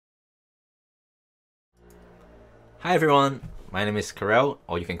Hi everyone, my name is Karel,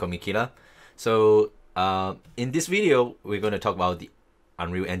 or you can call me Kila. So in this video, we're going to talk about the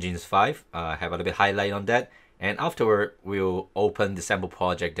Unreal Engine 5, have a little bit highlight on that, and afterward we'll open the sample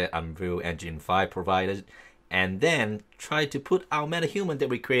project that Unreal Engine 5 provided, and then try to put our Metahuman that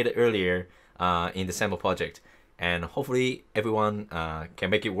we created earlier in the sample project. And hopefully everyone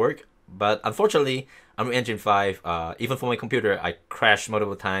can make it work. But unfortunately, Unreal Engine 5, even for my computer, I crashed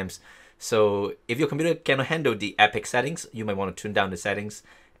multiple times. So if your computer cannot handle the epic settings, you might want to tune down the settings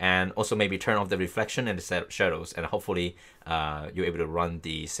and also maybe turn off the reflection and the shadows, and hopefully you're able to run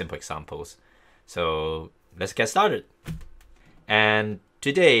the simple examples. So let's get started. And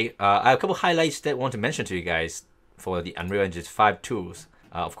today, I have a couple highlights that I want to mention to you guys for the Unreal Engine 5 tools.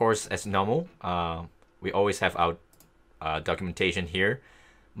 Of course, as normal, we always have our documentation here.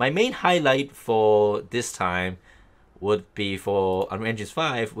 My main highlight for this time would be for Unreal Engine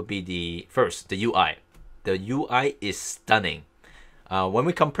 5 would be the UI. The UI is stunning. When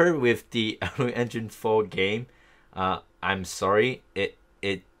we compare with the Unreal Engine 4 game, I'm sorry, it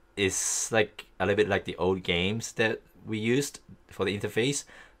is like a little bit like the old games that we used for the interface.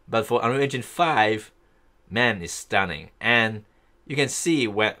 But for Unreal Engine 5, man, it's stunning. And you can see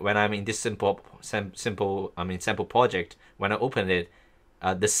when I'm in this sample project, when I open it,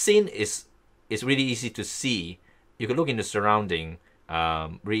 the scene is really easy to see. You can look in the surrounding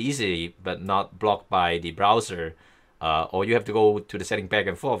really easily, but not blocked by the browser, or you have to go to the setting back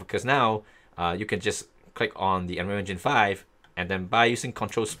and forth, because now you can just click on the Unreal Engine 5, and then by using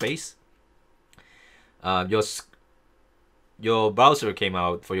Control Space, your browser came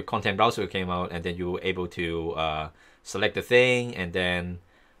out, for your content browser came out, and then you were able to select the thing, and then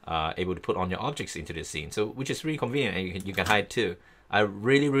able to put on your objects into the scene. So which is really convenient, and you can hide too. I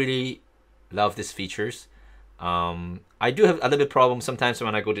really love these features. I do have a little bit problem sometimes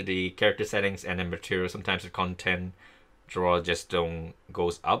when I go to the character settings and then material. Sometimes the content drawer just don't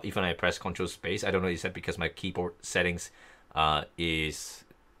goes up even I press Control Space. I don't know, is that because my keyboard settings is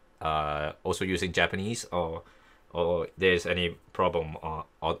also using Japanese, or there's any problem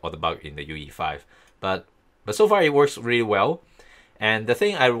or the bug in the UE5. But so far it works really well. And the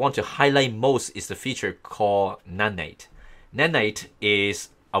thing I want to highlight most is the feature called Nanite. Nanite is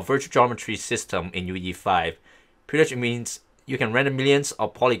a virtual geometry system in UE5. Pretty much means you can render millions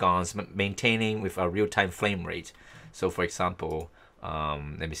of polygons maintaining with a real-time frame rate. So for example,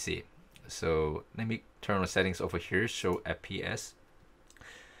 let me see. So let me turn on the settings over here, show FPS.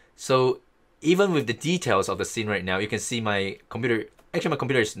 So even with the details of the scene right now, you can see my computer, actually my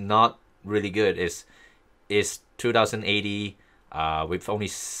computer is not really good. It's 2080 with only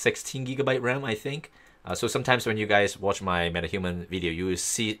 16GB RAM, I think. So sometimes when you guys watch my Metahuman video, you will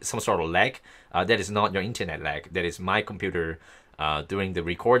see some sort of lag. That is not your internet lag. That is my computer doing the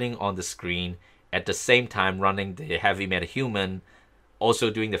recording on the screen, at the same time running the heavy Metahuman, also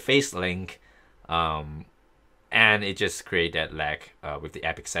doing the face link, and it just create that lag with the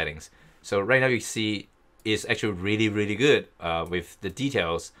epic settings. So right now you see it's actually really good with the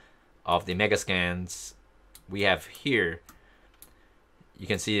details of the mega scans we have here. You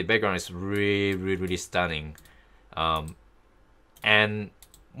can see the background is really stunning. And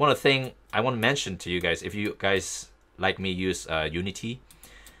one of the things I want to mention to you guys, if you guys like me use Unity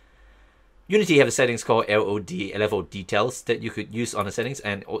have the settings called LOD, level details, that you could use on the settings,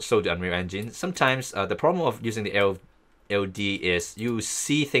 and also the Unreal Engine. Sometimes the problem of using the LOD is you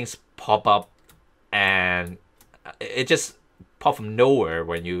see things pop up and it just pop from nowhere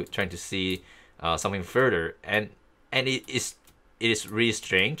when you're trying to see something further, and it is really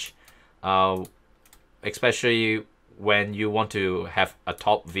strange, especially when you want to have a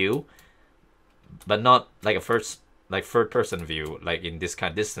top view, but not like a third person view, like in this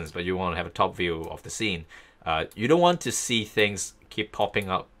kind of distance, but you want to have a top view of the scene. You don't want to see things keep popping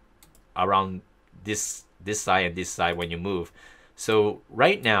up around this side and this side when you move. So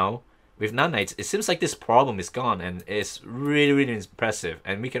right now with Nanite, it seems like this problem is gone, and it's really impressive.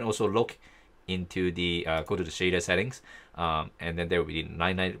 And we can also look into the go to the shader settings, and then there will be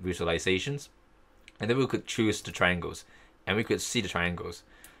Nanite visualizations, and then we could choose the triangles, and we could see the triangles.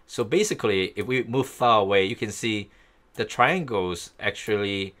 So basically, if we move far away, you can see the triangles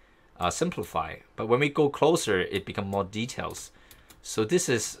actually simplify, but when we go closer, it becomes more details. So this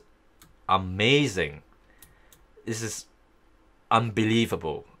is amazing. This is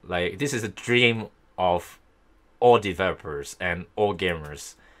unbelievable. Like, this is a dream of all developers and all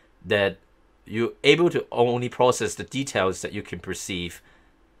gamers, that you're able to only process the details that you can perceive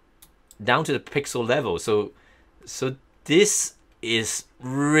down to the pixel level. So this is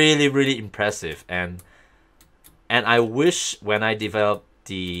really impressive, and I wish when I developed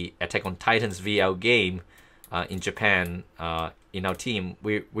the Attack on Titans VL game, in Japan, in our team,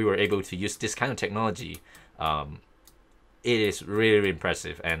 we were able to use this kind of technology. It is really, really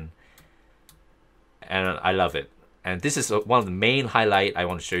impressive, and I love it. And this is one of the main highlight I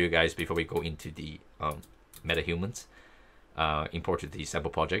want to show you guys before we go into the Metahumans, imported the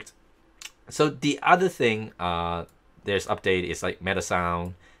sample project. So the other thing, there's update is like meta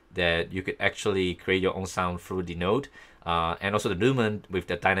sound, that you could actually create your own sound through the node, and also the Lumen with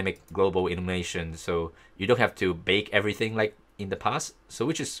the dynamic global illumination, so you don't have to bake everything like in the past, so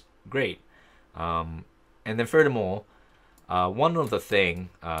which is great. And then furthermore, one of the thing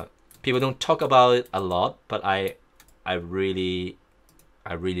people don't talk about it a lot, but I really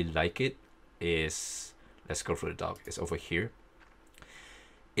like it, is, let's go through the doc, it's over here.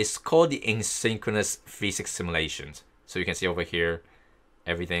 It's called the asynchronous physics simulations. So you can see over here,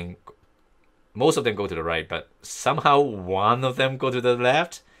 everything, most of them go to the right, but somehow one of them go to the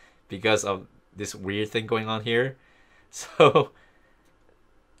left because of this weird thing going on here. So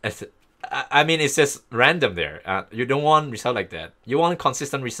I mean, it's just random there. You don't want result like that. You want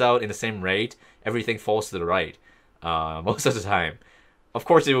consistent result in the same rate. Everything falls to the right most of the time. Of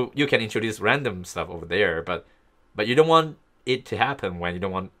course, you can introduce random stuff over there, but you don't want it to happen when you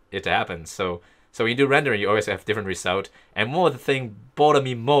don't want it to happen. So when you do rendering, you always have different result. And more of the thing bother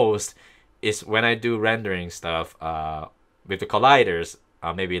me most is when I do rendering stuff with the colliders,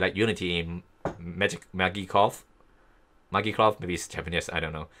 maybe like Unity in Magicloth, maybe it's Japanese, I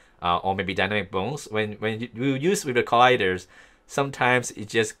don't know, or maybe Dynamic Bones. When you use with the colliders, sometimes it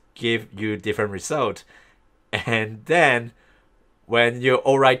just give you different result. And then when you're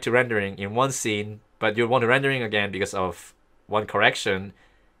all right to rendering in one scene, but you want to rendering again because of one correction,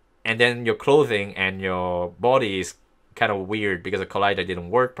 and then your clothing and your body is kind of weird because the collider didn't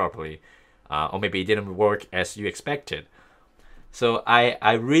work properly, or maybe it didn't work as you expected. So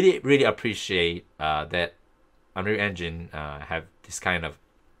I really appreciate that Unreal Engine have this kind of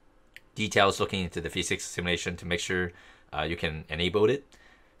details looking into the physics simulation to make sure you can enable it.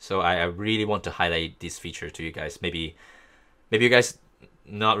 So I really want to highlight this feature to you guys. Maybe you guys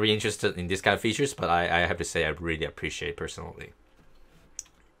not really interested in this kind of features, but I have to say I really appreciate personally.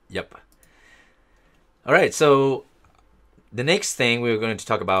 Yep. All right, so the next thing we're going to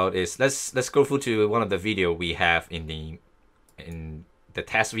talk about is let's go through to one of the video we have in the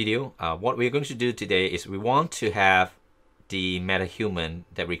test video. What we're going to do today is we want to have the Metahuman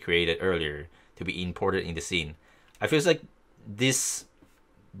that we created earlier to be imported in the scene. I feel like this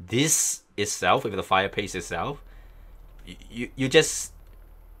itself, with the fire paste itself, you just,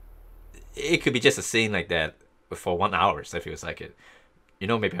 it could be just a scene like that for 1 hour. So it feels like it. You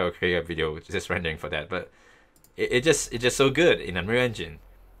know, maybe I'll create a video just rendering for that, but it's just so good in Unreal Engine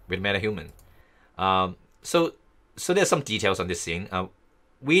with Metahuman. So there's some details on this scene.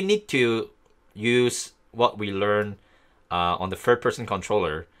 We need to use what we learned on the third-person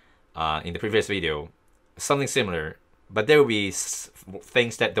controller in the previous video, something similar, but there will be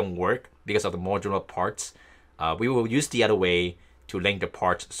things that don't work because of the modular parts. We will use the other way to link the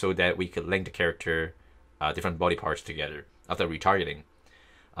parts so that we could link the character, different body parts together after retargeting.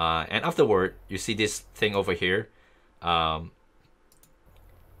 And afterward, you see this thing over here.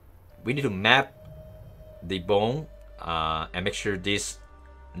 We need to map the bone and make sure this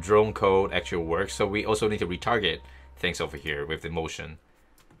drone code actually works. So we also need to retarget things over here with the motion.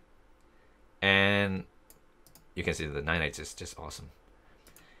 And you can see the 9 is just awesome.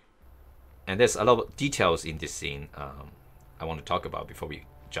 And there's a lot of details in this scene I want to talk about before we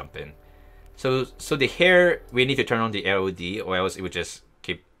jump in. So the hair, we need to turn on the LOD, or else it would just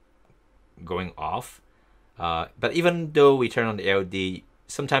keep going off. But even though we turn on the LOD,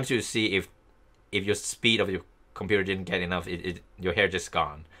 sometimes you see if your speed of your computer didn't get enough, your hair just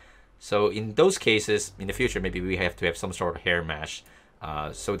gone. So in those cases, in the future, maybe we have to have some sort of hair mesh,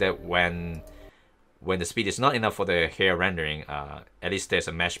 so that when the speed is not enough for the hair rendering, at least there's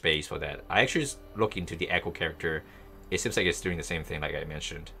a mesh base for that. I actually look into the Echo character. It seems like it's doing the same thing like I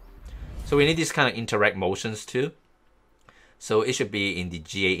mentioned. So we need these kind of interact motions too. So it should be in the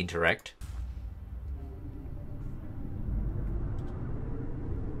GA interact.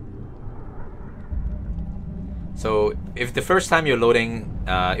 So if the first time you're loading,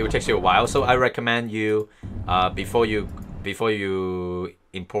 it will take you a while. So I recommend you, before you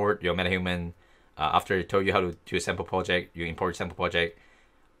import your Metahuman, after I told you how to do a sample project, you import a sample project.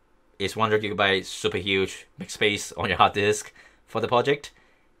 It's 100 GB, super huge, big space on your hard disk for the project.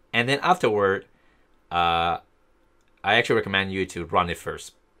 And then afterward, I actually recommend you to run it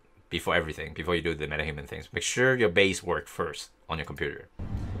first before everything, before you do the Metahuman things. Make sure your base works first on your computer.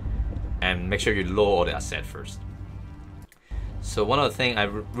 And make sure you load all the assets first. So one other thing I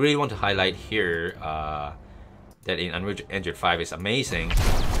really want to highlight here, that in Unreal Engine 5 is amazing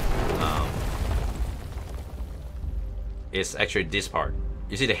is actually this part.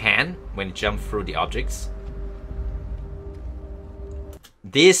 You see the hand when you jump through the objects?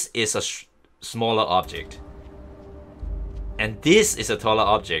 This is a smaller object. And this is a taller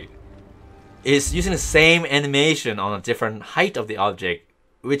object. It's using the same animation on a different height of the object,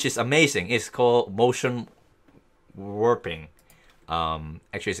 which is amazing. It's called motion warping.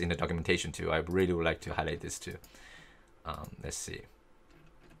 Actually, it's in the documentation too. I really would like to highlight this too. Let's see.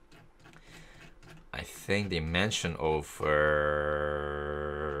 I think they mentioned over...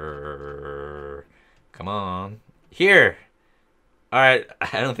 Come on. Here! Alright,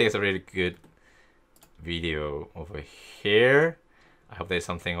 I don't think it's a really good video over here. I hope there's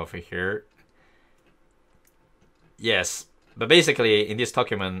something over here. Yes, but basically in this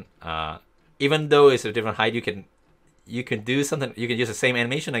document, even though it's a different height, you can do something. You can use the same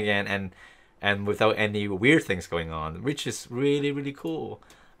animation again and without any weird things going on, which is really, really cool.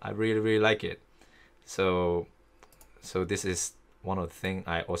 I really, really like it. So this is one of the things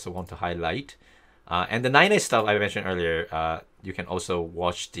I also want to highlight. And the 9A stuff I mentioned earlier, you can also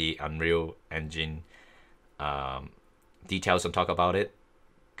watch the Unreal Engine details and talk about it.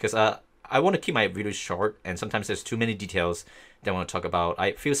 Because I want to keep my videos short, and sometimes there's too many details that I want to talk about.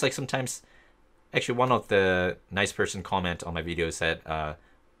 I feels like sometimes, actually one of the nice person comment on my video said,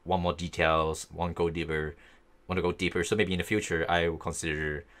 want more details, want to go deeper. So maybe in the future, I will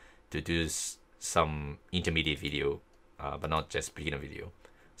consider to do some intermediate video, but not just beginner video,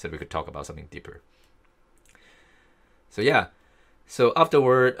 so we could talk about something deeper. So yeah, so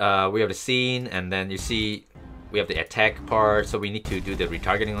afterward, we have the scene, and then you see we have the attack part, so we need to do the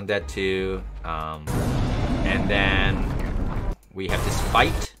retargeting on that too. And then we have this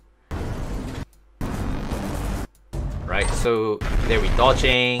fight. Right, so there we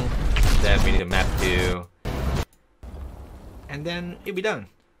dodging, then we need to map too. And then it'll be done.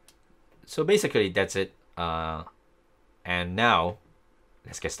 So basically that's it. And now,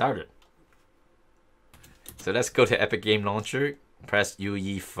 let's get started. So let's go to Epic Game Launcher, press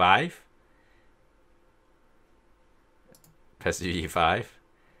UE5. Press UE5.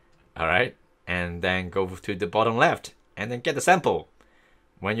 Alright, and then go to the bottom left, and then get the sample.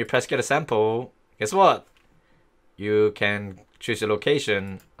 When you press get a sample, guess what? You can choose your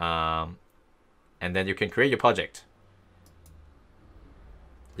location, and then you can create your project.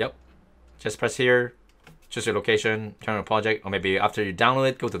 Yep, just press here, choose your location, turn on project, or maybe after you download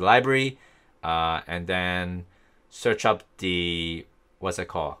it, go to the library, and then search up the, what's it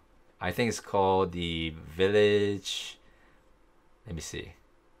called? I think it's called the village. Let me see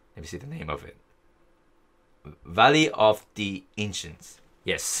the name of it. Valley of the Ancients.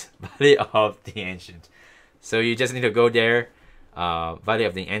 Yes, Valley of the Ancients. So you just need to go there, Valley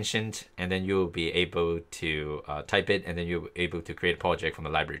of the Ancient, and then you'll be able to type it, and then you'll be able to create a project from the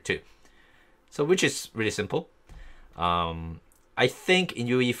library too. So which is really simple. I think in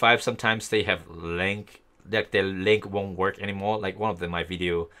UE5 sometimes they have link, that the link won't work anymore. Like one of them, my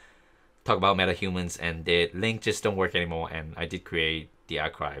video talk about metahumans, and the link just don't work anymore, and I did create the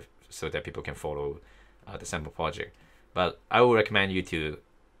archive so that people can follow the sample project. But I would recommend you to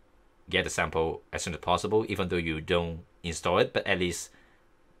get a sample as soon as possible, even though you don't install it, but at least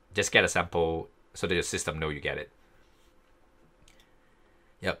just get a sample so that your system know you get it.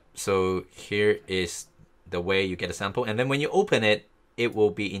 Yep, so here is the way you get a sample, and then when you open it, it will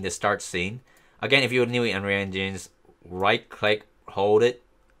be in the start scene. Again, if you're new in Unreal Engines, right click, hold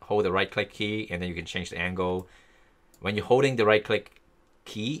the right click key, and then you can change the angle. When you're holding the right click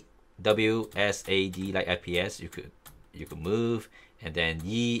key, WSAD like FPS, you could move, and then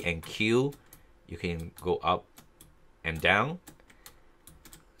E and Q, you can go up and down.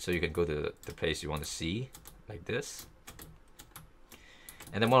 So you can go to the place you want to see, like this.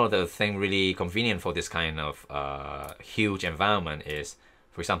 And then one of the things really convenient for this kind of huge environment is,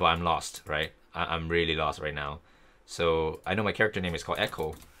 for example, I'm lost, right? I'm really lost right now. So I know my character name is called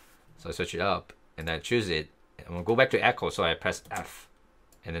Echo. So I search it up, and then I choose it. I'm gonna go back to Echo, so I press F.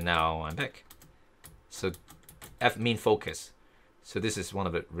 And then now I'm back. So F means focus. So this is one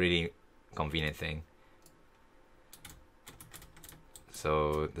of the really convenient thing.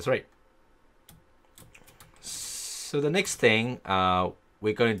 So that's right. So the next thing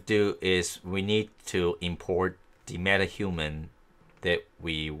we're going to do is we need to import the metahuman that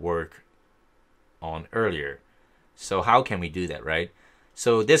we worked on earlier. So how can we do that, right?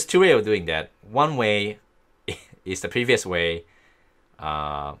 So there's two ways of doing that. One way is the previous way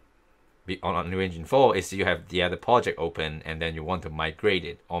on Unreal Engine 4 is you have the other project open, and then you want to migrate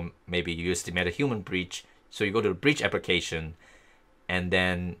it, or maybe you use the Metahuman bridge. So you go to the bridge application, and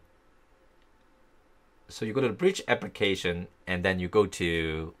then So you go to the Bridge application, and then you go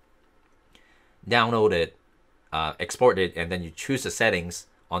to download it, export it, and then you choose the settings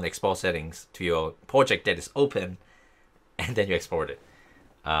on the export settings to your project that is open, and then you export it.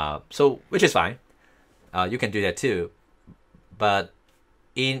 So which is fine. You can do that too. But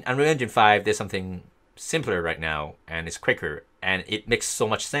in Unreal Engine 5, there's something simpler right now, and it's quicker, and it makes so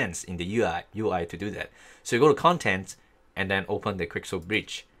much sense in the UI to do that. So you go to Content, and then open the Quixel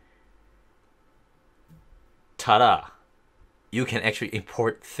Bridge. Ta-da! You can actually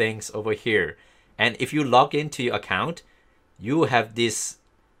import things over here. And if you log into your account, you have this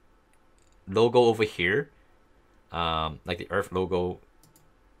logo over here, like the Earth logo.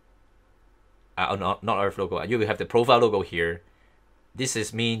 Not Earth logo. You have the profile logo here. This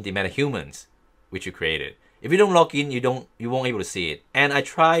is the metahumans, which you created. If you don't log in, you won't able to see it. And I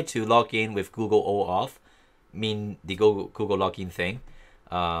tried to log in with Google OAuth, the Google login thing.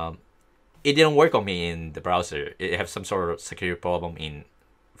 It didn't work on me in the browser. It has some sort of security problem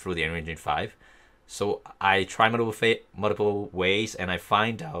through the Unreal Engine 5. So I tried multiple ways, and I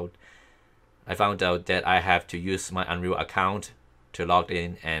found out that I have to use my Unreal account to log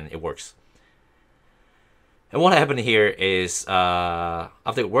in, and it works. And what happened here is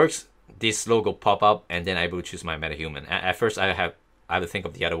after it works, this logo pop up, and then I'm able to choose my Metahuman. At first, I have to think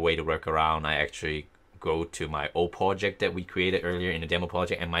of the other way to work around. I actually go to my old project that we created earlier in the demo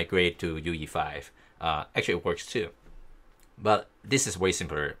project and migrate to UE5. Actually, it works too. But this is way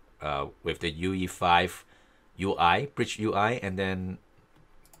simpler with the UE5 UI, Bridge UI, and then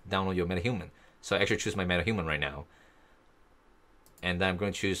download your Metahuman. So I actually choose my Metahuman right now. And then I'm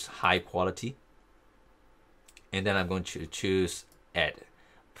going to choose high quality. And then I'm going to choose add.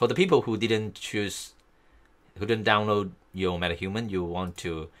 For the people who didn't download your Metahuman, you want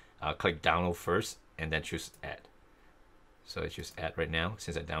to click download first and then choose add. So I choose add right now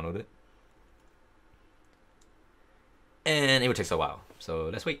since I downloaded. And it will take a while. So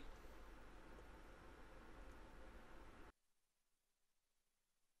let's wait.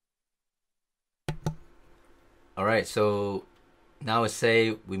 Alright, so now let's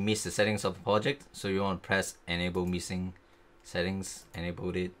say we miss the settings of the project. So you want to press enable missing settings,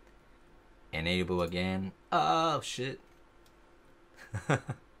 enable it, enable again. Oh shit.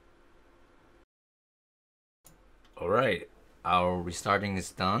 Alright, our restarting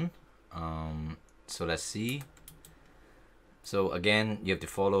is done. So let's see. So again, you have to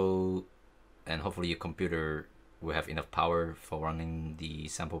follow, and hopefully your computer will have enough power for running the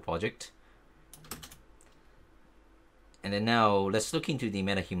sample project. And then now let's look into the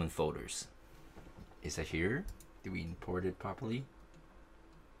Metahuman folders. Is it here? Did we import it properly?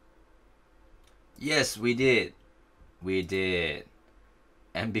 Yes, we did. We did.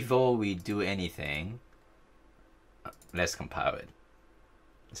 And before we do anything, let's compile it.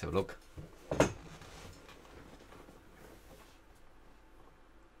 Let's have a look.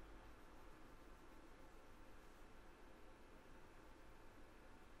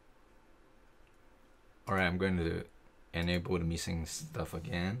 Alright, I'm going to enable the missing stuff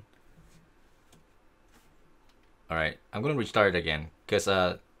again. Alright, I'm going to restart it again. Because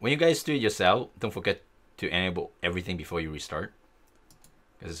when you guys do it yourself, don't forget to enable everything before you restart.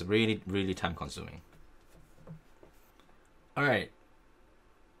 Because it's really, really time consuming. Alright.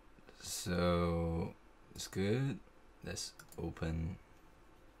 So, it's good. Let's open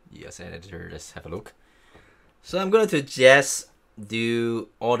the asset editor. Let's have a look. So I'm going to just do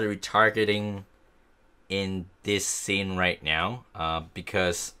all the retargeting in this scene right now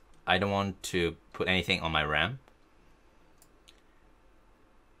because I don't want to put anything on my RAM.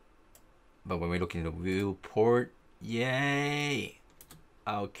 But when we look in the viewport, yay!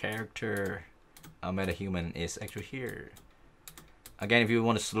 Our character, our Metahuman is actually here. Again, if you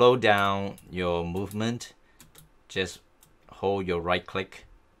want to slow down your movement, just hold your right click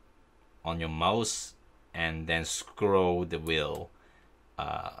on your mouse and then scroll the wheel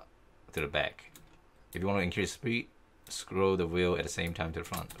to the back. If you want to increase speed, scroll the wheel at the same time to the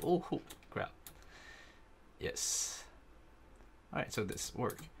front. Oh, crap. Yes. Alright, so this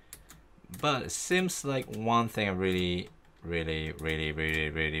worked. But it seems like one thing I really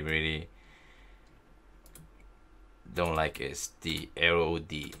don't like is the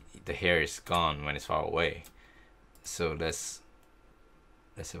LOD. The hair is gone when it's far away. So let's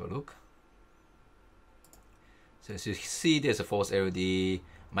have a look. So as you see, there's a false LOD.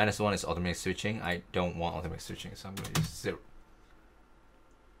 -1 is automatic switching. I don't want automatic switching, so I'm going to use 0.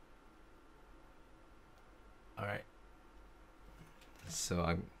 Alright. So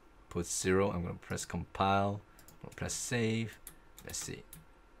I put 0. I'm going to press compile. I'm going to press save. Let's see.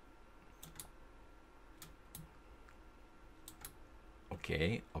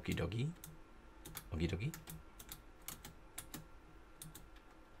 Okay, okie dokie. Okie dokie.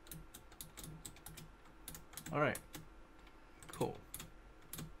 All right. Cool.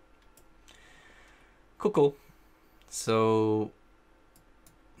 Cool. So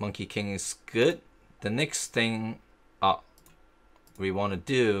Monkey King is good. The next thing we want to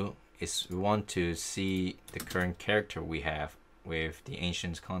do is we want to see the current character we have with the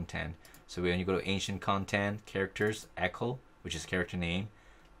ancient content. So when you go to ancient content, characters, echo, which is character name,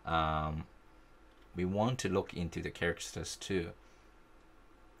 we want to look into the characters too.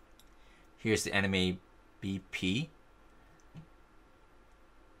 Here's the anime BP.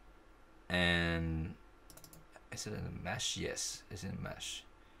 And is it in a mesh? Yes, it's in mesh.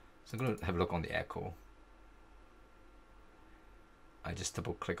 So I'm going to have a look on the echo. I just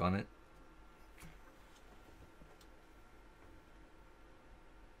double click on it.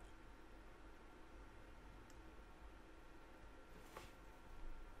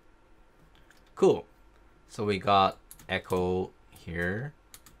 Cool. So we got echo here.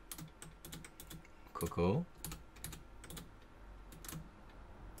 Cool.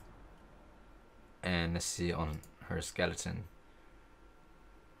 And let's see on her skeleton.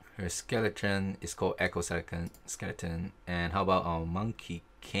 Her skeleton is called Echo Skeleton. And how about our Monkey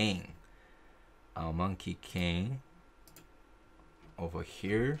King? Our Monkey King over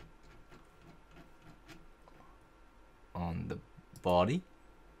here on the body.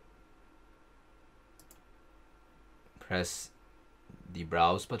 Press the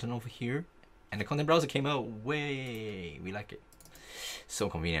browse button over here. And the content browser came out. Way, we like it. So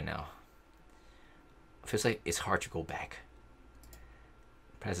convenient now. Feels like it's hard to go back.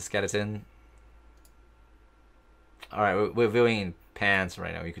 Press the skeleton. Alright, we're viewing in pants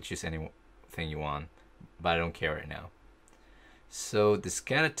right now. You could choose anything you want, but I don't care right now. So the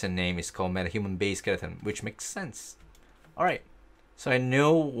skeleton name is called Metahuman base skeleton, which makes sense. Alright, so I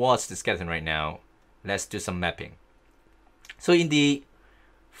know what's the skeleton right now. Let's do some mapping. So in the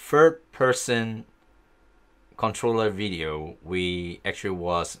third person controller video, we actually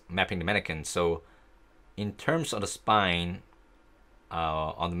was mapping the mannequin. So in terms of the spine,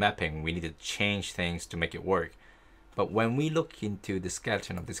 on the mapping, we need to change things to make it work. But when we look into the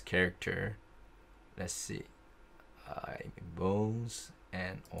skeleton of this character, let's see, bones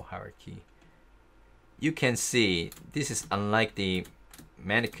and or hierarchy, you can see this is unlike the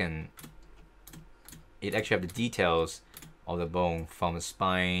mannequin. It actually have the details of the bone from the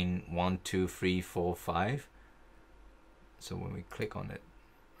spine 1, 2, 3, 4, 5. So when we click on it,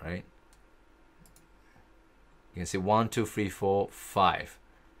 right, you can see 1, 2, 3, 4, 5.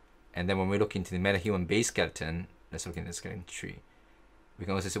 And then when we look into the Metahuman base skeleton, let's look in the skeleton tree. We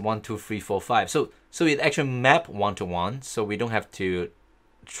can also see 1, 2, 3, 4, 5. So it actually map 1 to 1. So we don't have to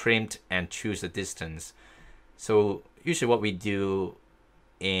trim and choose the distance. So usually what we do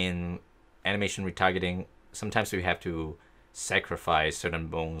in animation retargeting, sometimes we have to sacrifice certain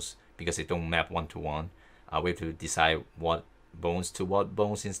bones because they don't map 1 to 1. We have to decide what bones to what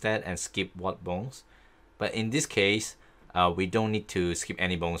bones instead and skip what bones. But in this case, we don't need to skip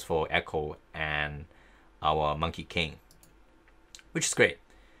any bones for Echo and our Monkey King, which is great.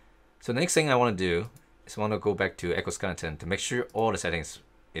 So the next thing I want to do is I want to go back to Echo Skeleton to make sure all the settings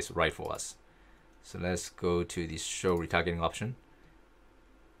is right for us. So let's go to the show retargeting option.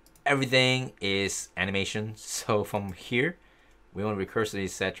 Everything is animation. So from here, we want to recursively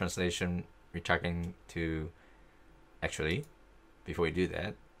set translation retargeting to, actually, before we do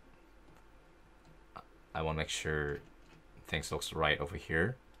that, I want to make sure things looks right over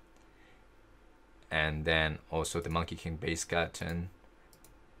here. And then also the Monkey King base skeleton.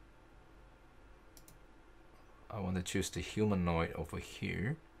 I want to choose the humanoid over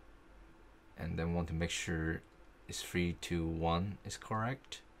here. And then want to make sure it's 3, 2, 1 is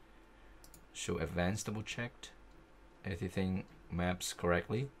correct. Show advanced double checked. Everything maps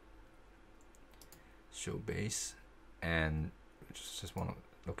correctly. Show base. And just want to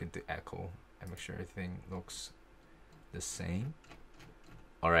look into echo and make sure everything looks the same.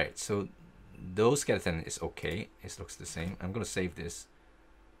 Alright, so those skeleton is okay. It looks the same. I'm gonna save this.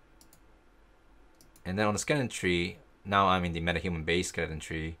 And then on the skeleton tree, now I'm in the Metahuman base skeleton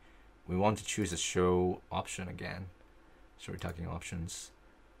tree. We want to choose the show option again. So we're talking options.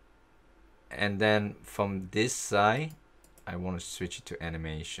 And then from this side, I want to switch it to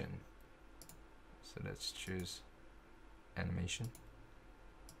animation. So let's choose animation.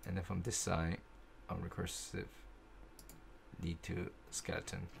 And then from this side, I'll recursive lead to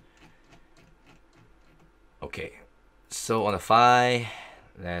skeleton. Okay, so on the thigh,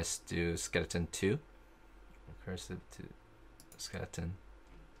 let's do skeleton 2. Recursive to skeleton.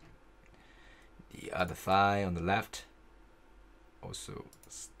 The other thigh on the left, also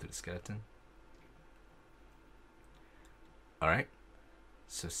to the skeleton. All right,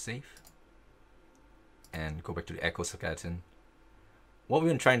 so save and go back to the echo skeleton. What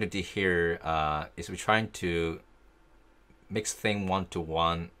we're trying to do here is we're trying to mix thing one to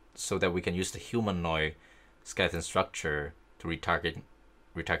one so that we can use the humanoid skeleton structure to retarget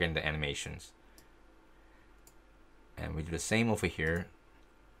the animations. And we do the same over here,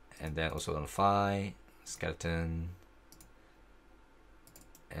 and then also on fly skeleton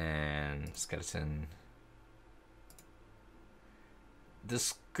and skeleton. The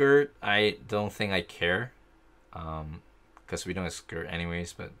skirt, I don't think I care, because we don't have skirt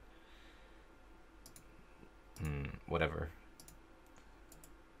anyways, but whatever.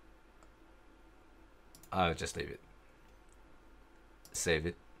 I'll just leave it. Save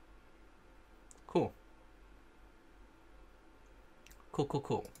it. Cool.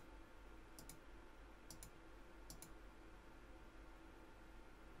 Cool.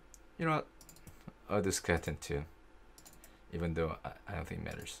 You know what? I'll do skeleton too, even though I don't think it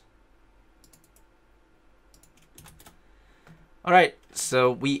matters. Alright,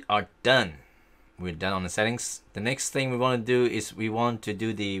 so we are done. We're done on the settings. The next thing we want to do is we want to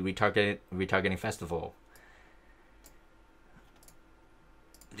do the retargeting festival.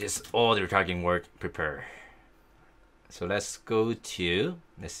 Just all the retargeting work prepare. So let's go to,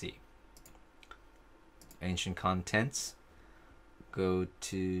 let's see, ancient contents. Go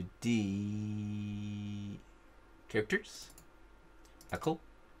to the characters, echo,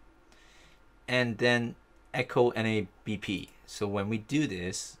 and then echo NABP. So when we do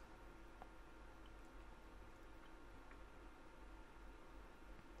this,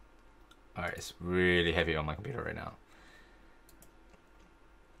 alright, it's really heavy on my computer right now.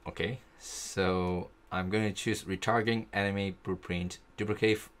 Okay, so I'm going to choose retargeting anime blueprint,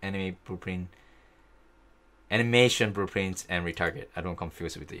 duplicate anime blueprint, animation blueprints, and retarget. I don't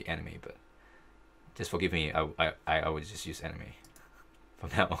confuse with the anime, but just forgive me. I always just use anime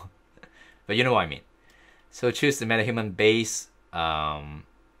from now on. But you know what I mean. So choose the Metahuman base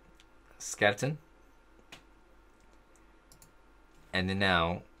skeleton, and then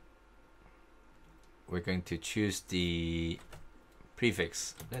now we're going to choose the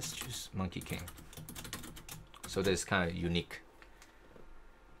prefix. Let's choose Monkey King. So that's kind of unique.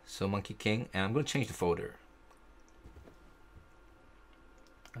 So Monkey King, and I'm going to change the folder.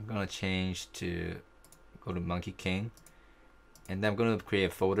 I'm going to change to go to Monkey King, and then I'm going to create a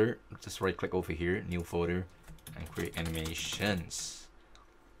folder. Just right click over here, new folder, and create animations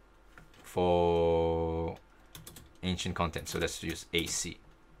for ancient content. So let's use AC.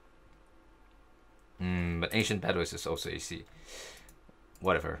 But ancient battles is also AC.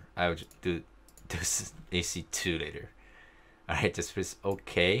 Whatever, I'll do this AC2 later. Alright, just press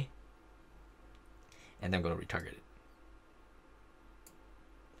OK, and then I'm going to retarget it.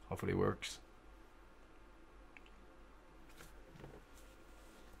 Hopefully it works.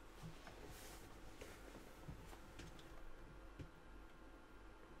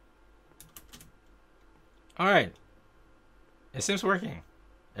 Alright, it seems working.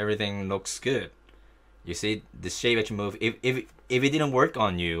 Everything looks good. You see the shape that you move. If it didn't work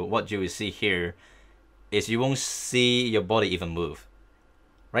on you, what you will see here is you won't see your body even move.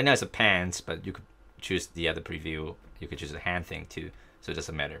 Right now it's a pants, but you could choose the other preview. You could choose the hand thing too, so it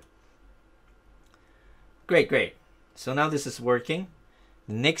doesn't matter. Great. So now this is working.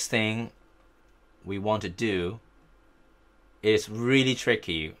 The next thing we want to do is really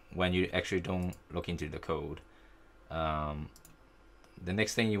tricky when you actually don't look into the code. The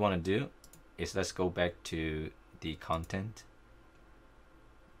next thing you want to do is let's go back to the content.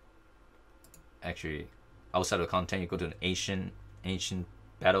 Actually, outside of the content, you go to the ancient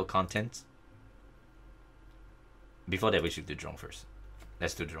battle content. Before that, we should do drone first.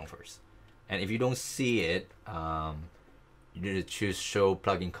 Let's do drone first. And if you don't see it, you need to choose show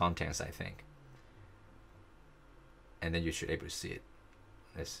plugin contents, I think. And then you should be able to see it.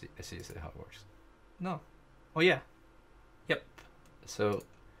 Let's see how it works. No. Oh yeah. Yep. So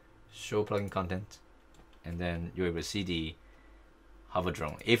show plugin content, and then you're able to see the hover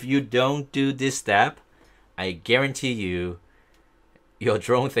drone. If you don't do this step, I guarantee you your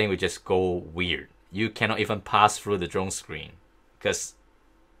drone thing will just go weird. You cannot even pass through the drone screen because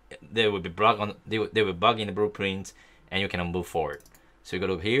they will be blocked on they will bug in the blueprint, and you cannot move forward. So you go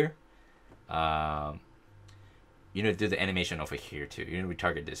to here. You need to do the animation over here too. You need to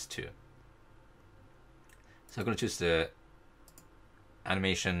retarget this too. So I'm gonna choose the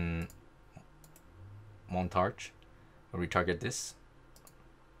animation montage. I'll retarget this.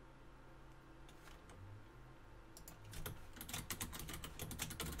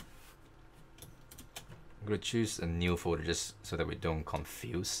 I'm gonna choose a new folder just so that we don't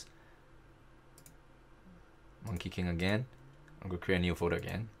confuse. Monkey King again. I'm gonna create a new folder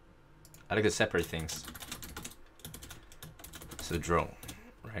again. I like to separate things. So drone,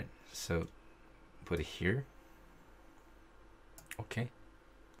 right? So put it here. Okay.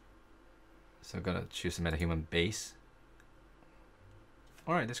 So I'm gonna choose the Metahuman base.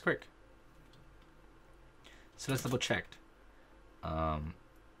 All right, that's quick. So let's double check.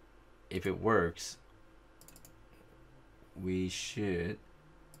 If it works, we should.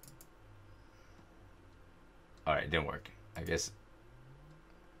 All right, it didn't work. I guess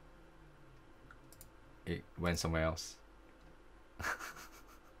it went somewhere else.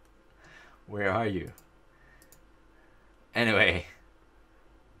 Where are you? Anyway,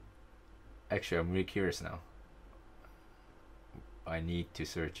 actually, I'm really curious now. I need to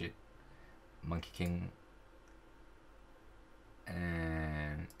search it. Monkey King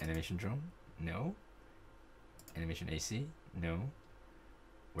and animation drone? No. Animation AC? No.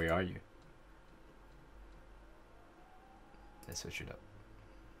 Where are you? Let's search it up.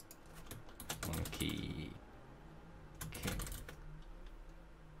 Monkey King.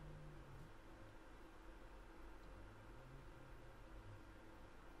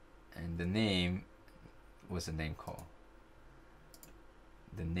 And the name, what's the name called?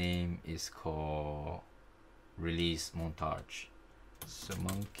 The name is called Release Montage. So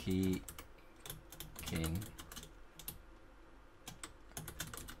Monkey King.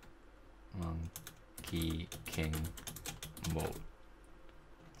 Monkey King mode.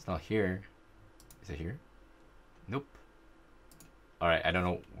 It's not here. Is it here? Nope. Alright, I don't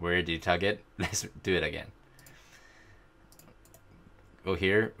know where did you target. Let's do it again. Go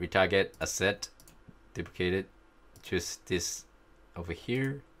here, retarget, asset, duplicate it, choose this over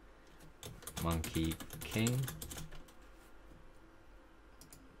here, Monkey King,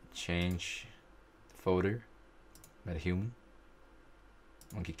 change folder, Metahuman,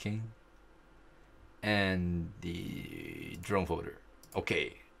 Monkey King, and the drone folder.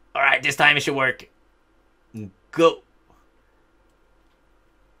 Okay, all right, this time it should work. Go.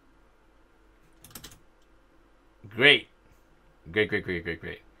 Great.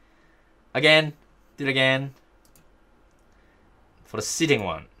 Great. Again, do it again. For the sitting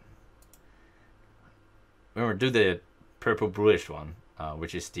one, remember, do the purple bluish one,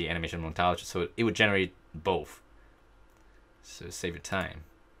 which is the animation montage, so it would generate both. So save your time.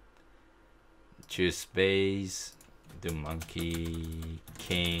 Choose space, do Monkey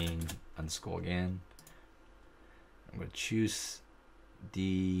King underscore again. I'm gonna choose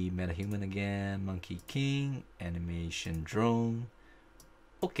the Metahuman again, Monkey King, animation drone.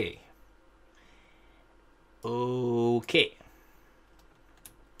 Okay.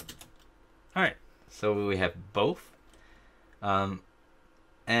 Alright, so we have both. And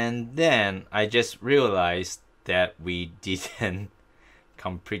then I just realized that we didn't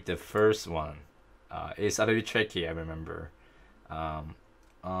complete the first one. It's a little tricky, I remember.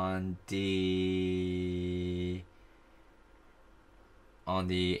 On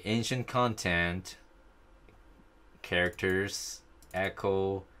the ancient content, characters,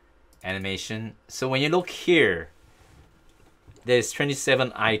 echo, animation. So when you look here, there's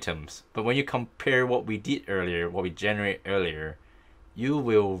 27 items, but when you compare what we did earlier, what we generated earlier, you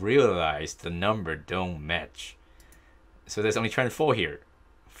will realize the number don't match. So there's only 24 here.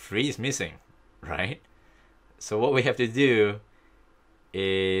 3 is missing, right? So what we have to do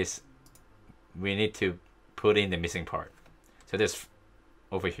is we need to put in the missing part. So there's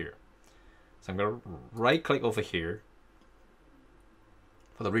over here. So I'm gonna right click over here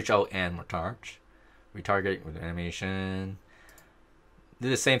for the reach out and montage. Retarget with animation. Do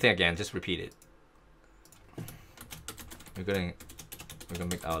the same thing again, just repeat it. We're gonna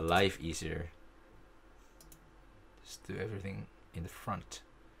make our life easier. Just do everything in the front.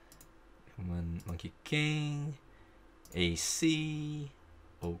 Monkey King, AC,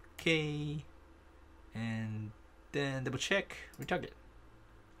 okay, and then double check, retarget.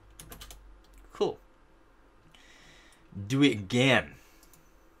 Cool. Do it again.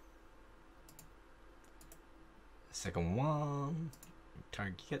 Second one,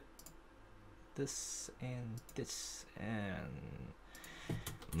 target this and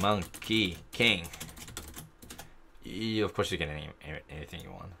Monkey King. Of course you can name anything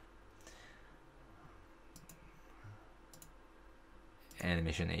you want.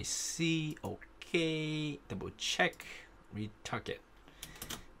 Animation AC, okay, double check, retarget,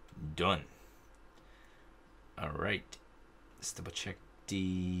 done. All right, let's double check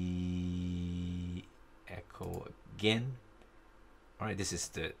the echo again. All right, this is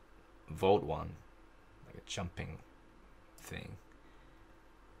the vault one, like a jumping thing.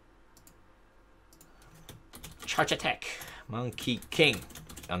 Charge attack, Monkey King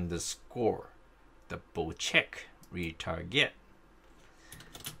underscore, double check, retarget.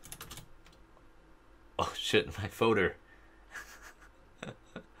 Oh shit, my folder.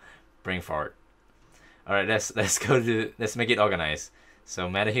 Brain fart. All right, let's make it organized. So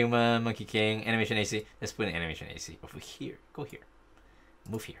Metahuman, Monkey King, Animation AC. Let's put an Animation AC over here. Go here.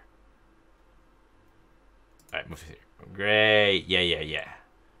 Move here. All right, move here. Great. Yeah.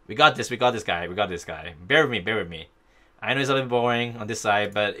 We got this, guy. Bear with me. I know it's a little boring on this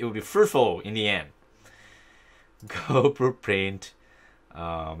side, but it will be fruitful in the end. Go blueprint.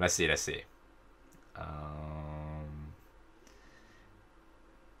 Let's see.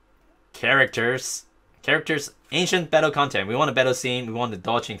 Characters, ancient battle content. We want a battle scene. We want the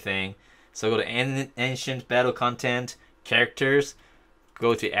dodging thing. So go to ancient battle content, characters.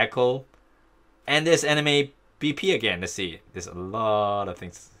 Go to echo, and this anime BP again. Let's see. There's a lot of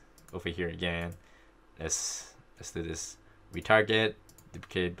things over here again. Let's do this. Retarget,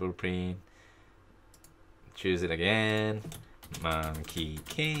 duplicate blueprint. Choose it again. Monkey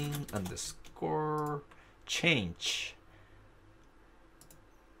King _ change.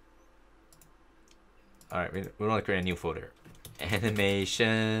 All right, we want to create a new folder.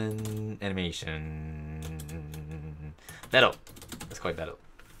 Animation. Battle. Let's call it battle.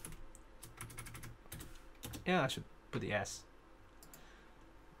 Yeah, I should put the S.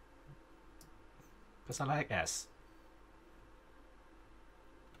 Because I like S.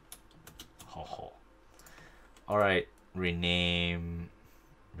 Ho. Alright, rename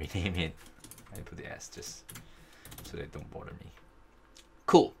it. I put the S just so they don't bother me.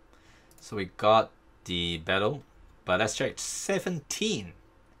 Cool. So we got the battle, but let's check 17.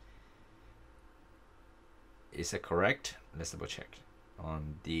 Is that correct? Let's double check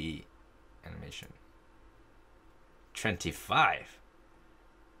on the animation. 25.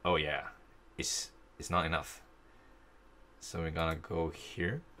 Oh yeah, it's not enough. So we're gonna go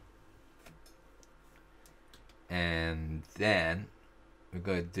here, and then we're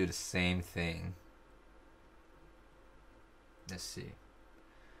gonna do the same thing. Let's see.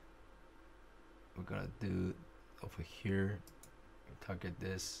 We're gonna do over here. Target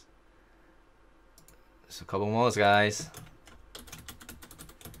this. So a couple more, guys,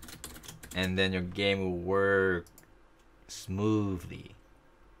 and then your game will work smoothly.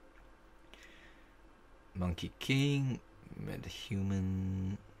 Monkey King,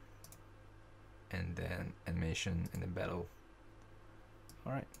 Metahuman, and then animation and then battle.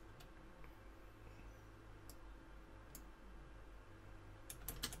 All right.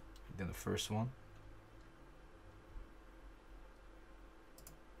 Then the first one.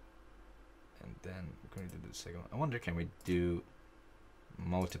 And then we're going to do the second one. I wonder, can we do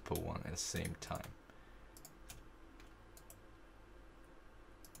multiple one at the same time?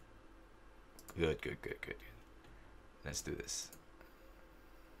 Good. Let's do this.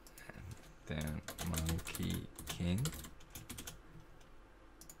 And then Monkey King.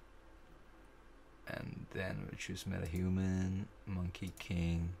 And then we choose Metahuman, Monkey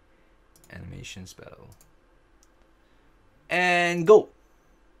King, animations battle. And go!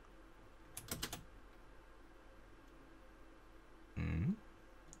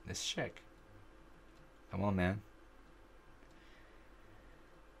 Let's check. Come on, man.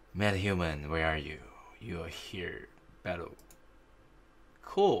 Metahuman, where are you? You are here. Battle.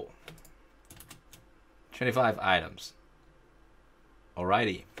 Cool. 25 items.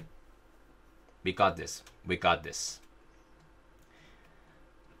 Alrighty. We got this.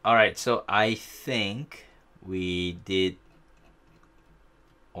 Alright, so I think we did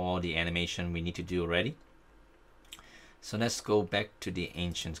all the animation we need to do already. So let's go back to the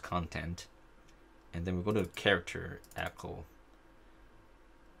ancient content, and then we go to the character echo.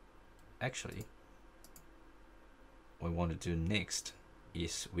 Actually, what we want to do next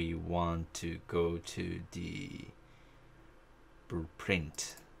is we want to go to the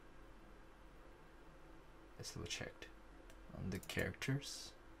blueprint. Let's double check on the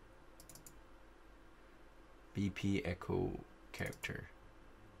characters. BP echo character.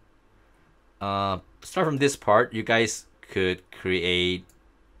 Start from this part. You guys could create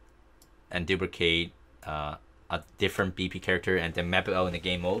and duplicate a different BP character and then map it out in the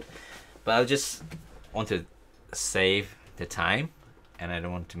game mode. But I just want to save the time, and I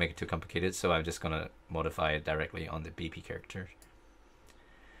don't want to make it too complicated, so I'm just gonna modify it directly on the BP character.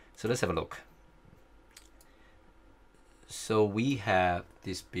 So let's have a look. So we have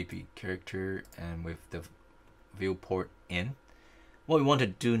this BP character, and with the viewport in, what we want to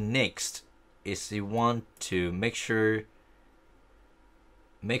do next is we want to make sure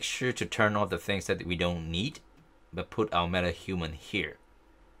to turn off the things that we don't need, but put our Metahuman here.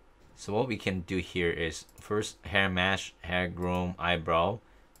 So what we can do here is first hair mesh, hair groom, eyebrow.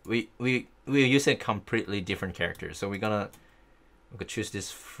 We're using completely different characters. So we could choose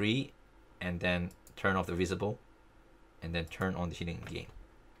this free, and then turn off the visible, and then turn on the healing again.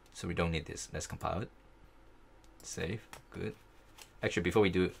 So we don't need this. Let's compile it. Save. Good. Actually, before we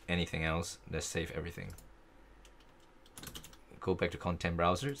do anything else, let's save everything. Go back to content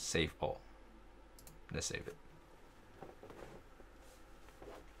browser, save all. Let's save it.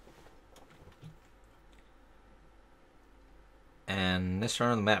 And let's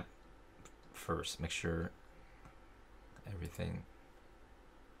turn on the map first. Make sure everything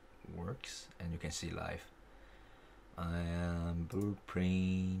works and you can see live. I am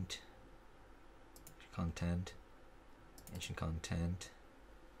blueprint, content, ancient content,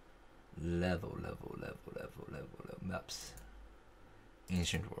 level, maps,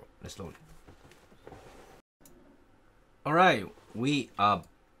 ancient world. Let's load it. All right, we are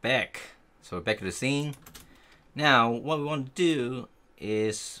back. So we're back to the scene. Now, what we want to do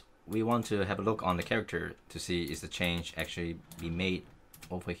is we want to have a look on the character to see is the change actually be made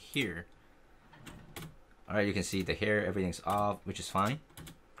over here. All right, you can see the hair, everything's off, which is fine.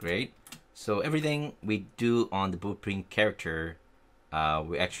 Great. So everything we do on the blueprint character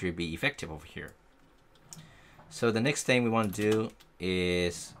will actually be effective over here. So the next thing we want to do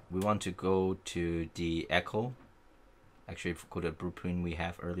is we want to go to the echo. Actually, go to the blueprint we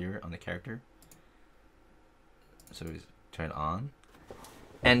have earlier on the character. So we turn on.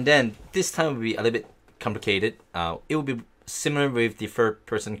 And then this time will be a little bit complicated. It will be similar with the third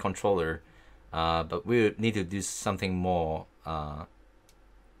person controller, but we need to do something more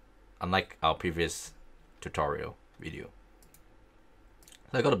unlike our previous tutorial video.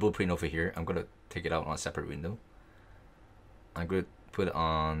 So I got a blueprint over here. I'm gonna take it out on a separate window. I'm gonna put it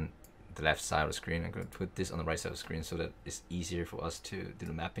on the left side of the screen. I'm gonna put this on the right side of the screen so that it's easier for us to do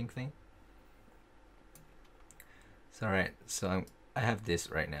the mapping thing. So alright, so I have this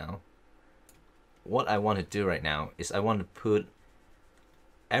right now. What I want to do right now is I want to put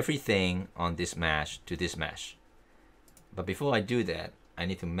everything on this mesh to this mesh. But before I do that, I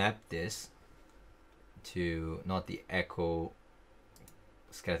need to map this to not the echo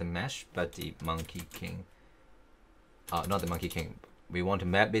skeleton mesh, but the monkey king. Not the monkey king. We want to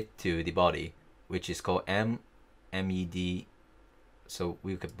map it to the body, which is called MED. So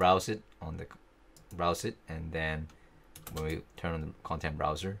we could browse it on the and then when we turn on the content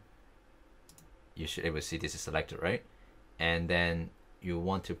browser, you should be able to see this is selected, right? And then you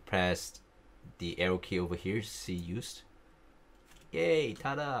want to press the arrow key over here, see used. Yay,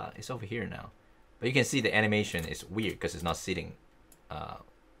 tada, it's over here now. But you can see the animation is weird because it's not sitting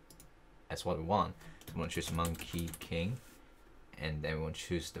as what we want. So we want to choose Monkey King, and then we want to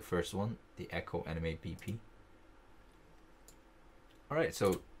choose the first one, the Echo Animate BP. All right,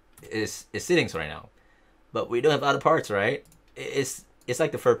 so it's sitting right now, but we don't have other parts, right? It's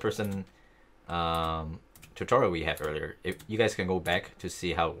like the third person tutorial we had earlier. If you guys can go back to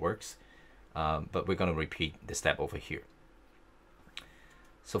see how it works, but we're gonna repeat the step over here.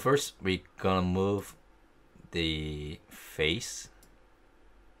 So first we're gonna move the face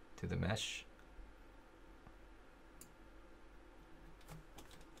to the mesh.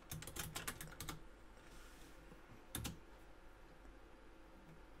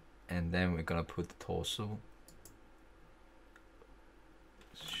 And then we're gonna put the torso.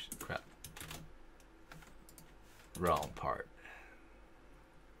 Crap. Wrong part.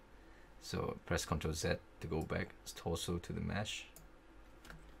 So press Ctrl Z to go back. It's torso to the mesh.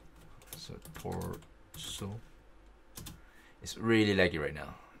 So torso. It's really laggy right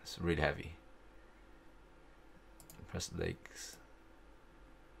now. It's really heavy. Press legs.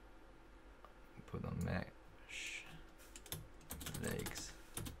 Put on mesh. Legs.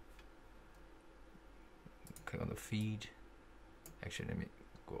 Click on the feed. Actually, let me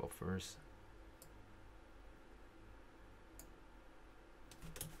go up first.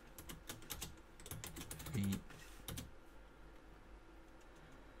 Feed.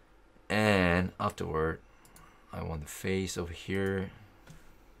 And afterward, I want the face over here.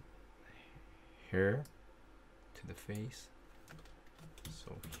 Here to the face.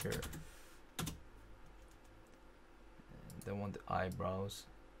 So here. And then I want the eyebrows.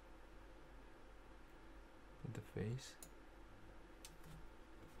 With the face.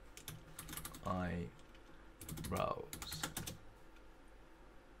 Eyebrows.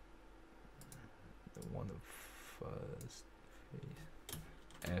 The one of first face.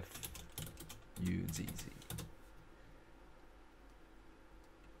 F-U-Z-Z.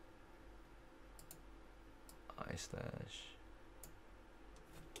 Eye slash.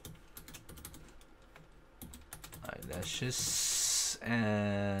 Eyelashes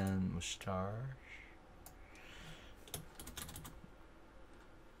and mustache.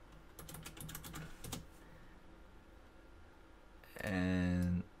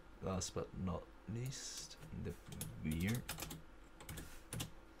 And last but not least, the weird.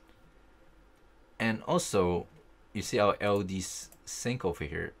 And also, you see our LD sync over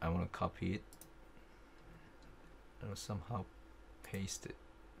here. I want to copy it. I will somehow paste it.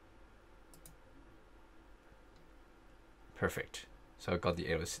 Perfect. So I got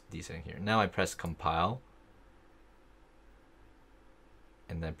the LD sync here. Now I press compile.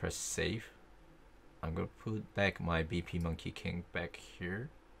 And then press save. I'm going to put back my BP Monkey King back here.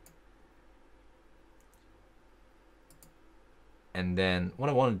 And then what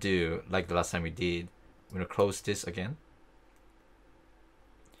I want to do, like the last time we did, I'm going to close this again.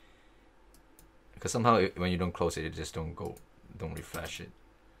 Because somehow when you don't close it, it just don't refresh it.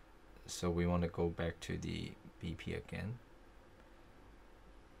 So we want to go back to the BP again.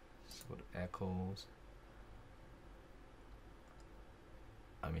 So the echoes.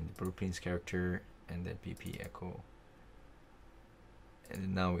 I mean the blueprints character and then BP echo. And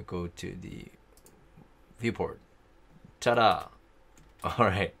then now we go to the viewport. Ta-da!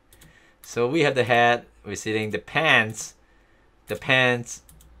 Alright. So we have the head, we're sitting the pants. The pants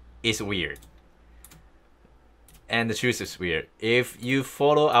is weird. And the shoes is weird. If you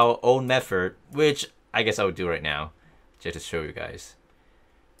follow our own method, which I guess I would do right now, just to show you guys.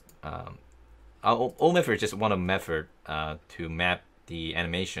 Our own method is just one of method to map the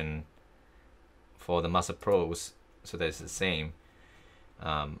animation for the Master Pros so that it's the same.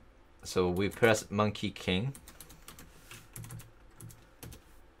 So we press Monkey King.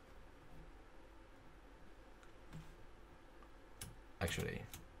 Actually,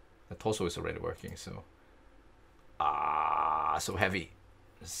 the torso is already working, so so heavy,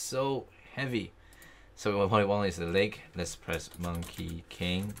 so heavy. So what I want is the leg. Let's press Monkey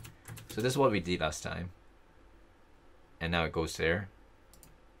King. So this is what we did last time, and now it goes there.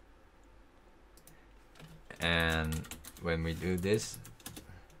 And when we do this,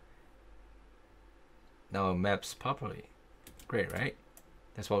 now it maps properly. Great, right?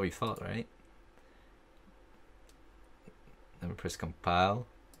 That's what we thought, right? Then we press compile,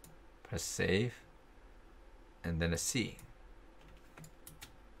 press save, and then let's see.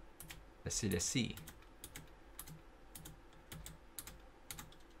 Let's see.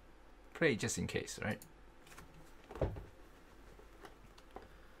 Play just in case, right?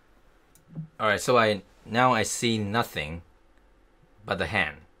 Alright, so now I see nothing but the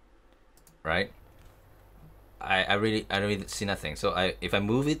hand, right? I really see nothing. So if I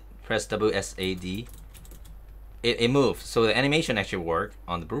move it, press WSAD, it moves. So the animation actually worked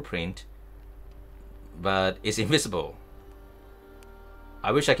on the blueprint, but it's invisible.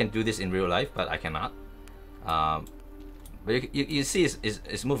 I wish I can do this in real life, but I cannot. But you see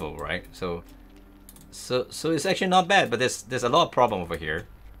it's movable, right? So it's actually not bad, but there's a lot of problem over here.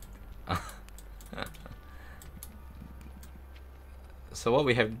 So what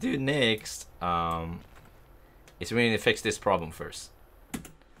we have to do next is we need to fix this problem first. So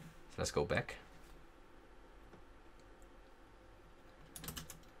let's go back.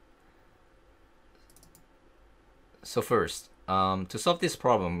 So first, to solve this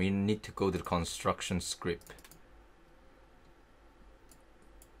problem, we need to go to the construction script.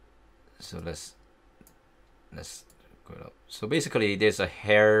 So let's go up. So basically, there's a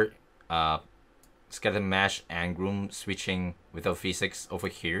hair skeleton mesh and groom switching without physics over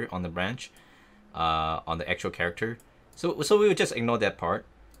here on the branch, on the actual character. So we will just ignore that part,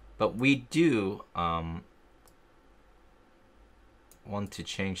 but we do want to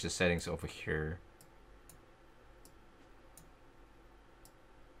change the settings over here.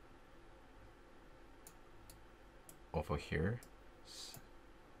 Over here.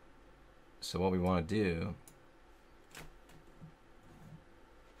 So what we want to do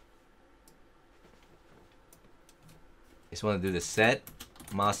is want to do the set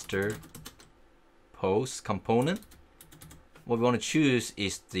master pose component. What we want to choose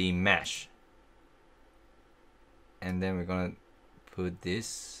is the mesh, and then we're gonna put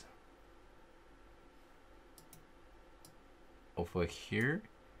this over here,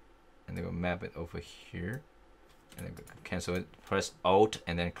 and then we'll map it over here, and then cancel it. Press Alt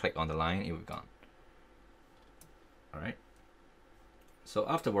and then click on the line. It will be gone. All right. So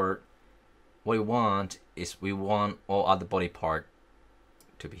afterward, what we want is we want all other body part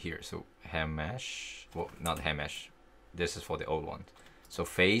to be here. So hair mesh, well, not hair mesh. This is for the old one. So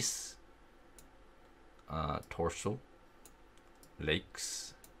face, torso,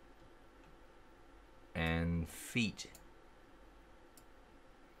 legs, and feet.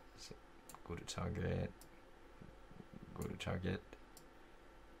 So go to target. Go to target.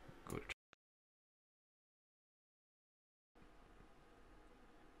 Go to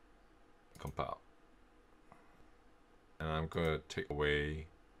compile. And I'm gonna take away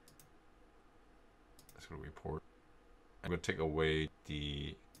Let's go to report. I'm going to take away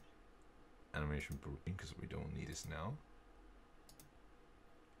the animation grouping because we don't need this now.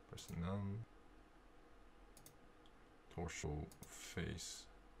 Press none. Torso, face,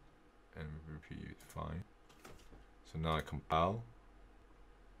 and repeat, fine. So now I compile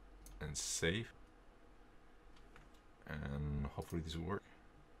and save, and hopefully this will work.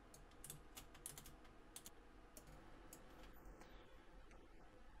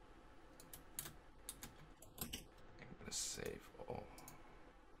 I'm gonna save all.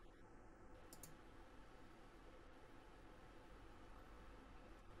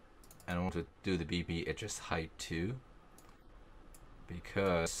 And I want to do the BP adjust height too,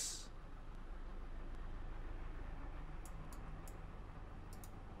 because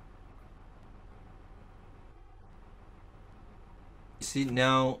you see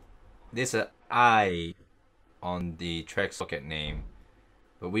now there's an I on the track socket name,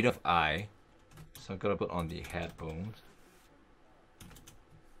 but we don't have I, so I'm gonna put on the head bone.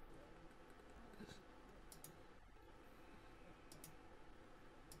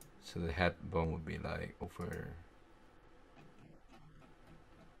 So the head bone would be like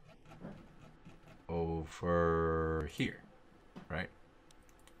over here, right?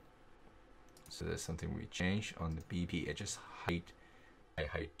 So that's something we change on the BP adjust height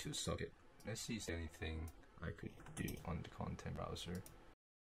to socket. Let's see if there's anything I could do on the content browser.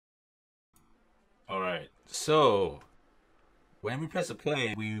 Alright, so when we press the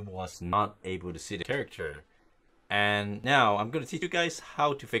play, we was not able to see the character. And now I'm going to teach you guys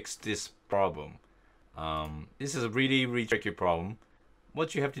how to fix this problem. This is a really tricky problem.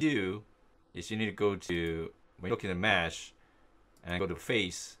 What you have to do is you need to go to, when you look in the mesh, and go to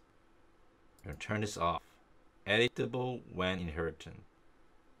face, you're going to turn this off. Editable when inherited.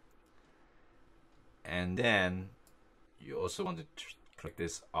 And then you also want to click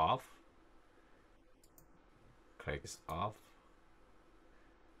this off. Click this off.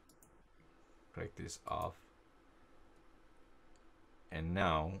 Click this off. And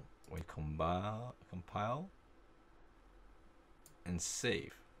now we compile and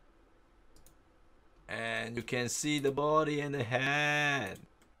save. And you can see the body and the head.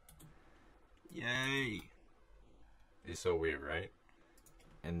 Yay! It's so weird, right?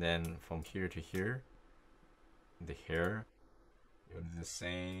 And then from here to here, the hair, you do the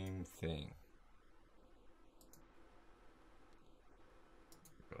same thing.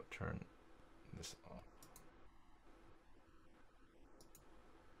 Go turn this off.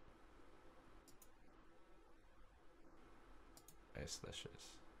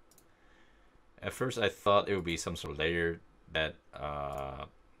 Slashes. At first I thought it would be some sort of layer that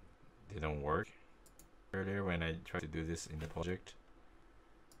didn't work earlier when I tried to do this in the project.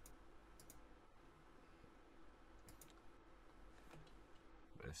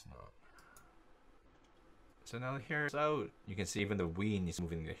 But it's not. So now the hair is out. You can see even the wind is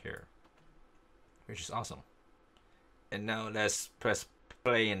moving the hair, which is awesome. And now let's press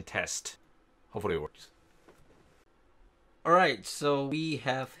play and test. Hopefully it works. Alright, so we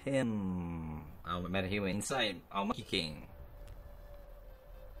have him, our Metahuman, inside our Monkey King.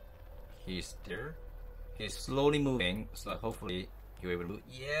 He's there. He's slowly moving, so hopefully he'll be able to move.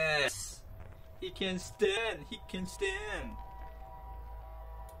 Yes! He can stand! He can stand!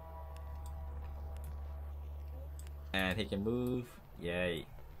 And he can move. Yay.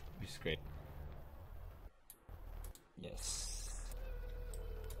 Which is great. Yes.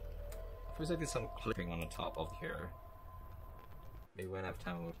 Feels like there's some clipping on the top of here. Maybe when I have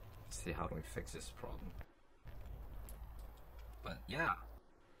time we'll see how can we fix this problem. But yeah.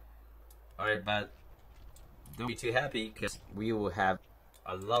 Alright, but don't be too happy because we will have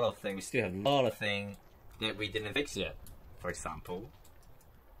a lot of things. We still have a lot of things that we didn't fix yet. For example,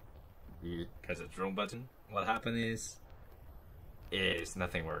 we press the drone button. What happened is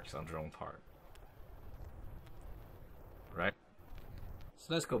nothing works on drone part. Right?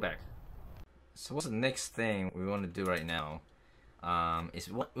 So let's go back. So what's the next thing we want to do right now? Is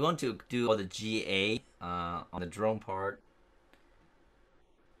we want to do all the GA on the drone part.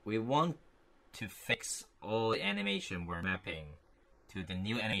 We want to fix all the animation we're mapping to the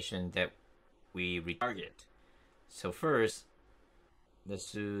new animation that we retarget. So first,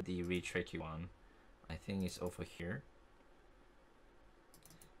 let's do the really tricky one. I think it's over here.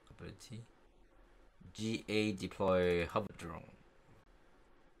 Ability. GA deploy hover drone.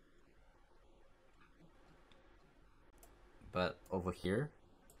 But over here,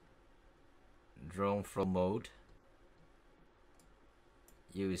 drone flow mode,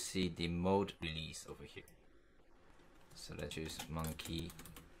 you see the mode release over here. So let's choose Monkey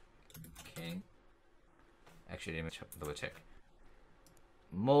King. Actually, let me double check.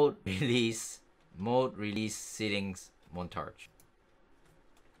 Mode release Mode release settings montage.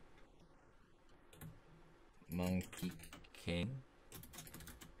 Monkey King.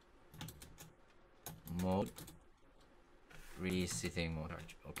 Mode release setting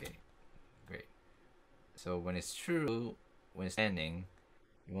montage. Okay, great. So when it's true, when standing,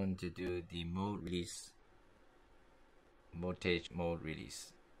 you want to do the mode release, montage mode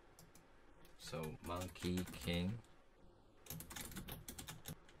release. So Monkey King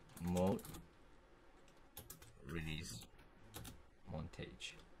mode release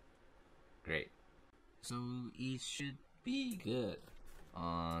montage. Great. So it should be good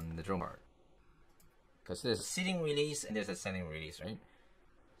on the drone part, because there's a sitting release and there's a standing release, right?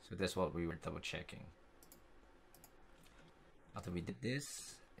 So that's what we were double checking. After we did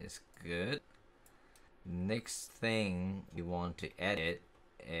this, it's good. Next thing we want to edit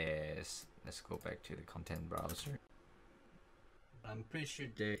is, let's go back to the content browser. I'm pretty sure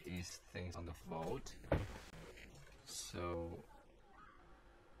there is things on the vault. So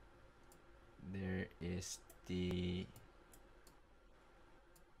there is the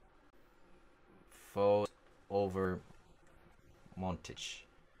fold over montage.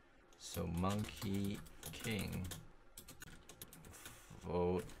 So Monkey King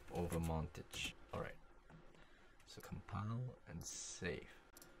fold over montage. Alright. So compile and save.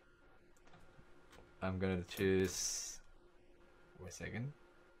 I'm gonna choose, wait a second.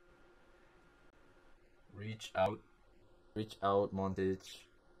 Reach out montage.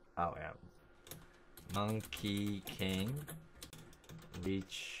 Out. Monkey King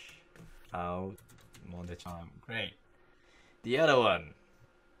reach out montage time. Great. The other one.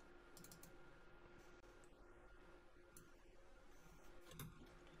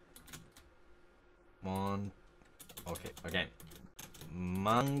 Okay, again.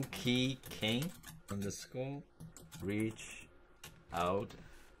 Monkey King underscore reach out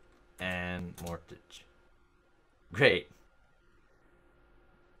and mortgage. Great.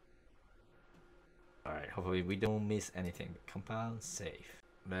 Alright, hopefully we don't miss anything. Compile, save.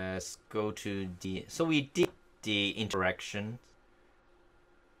 Let's go to the, so we did the interaction,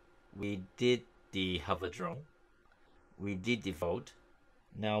 we did the hover drone, we did the vote.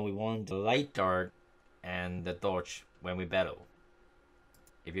 Now we want the light dart and the dodge when we battle.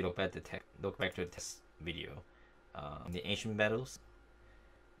 If you look back to the test video, in the ancient battles,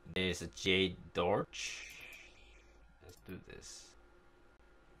 there's a J dodge. Let's do this.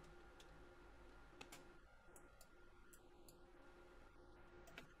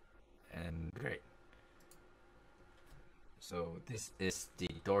 And great. So this is the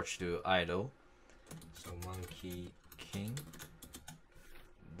dodge to idle. So Monkey King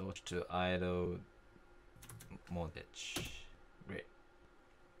dodge to idle montage. Great.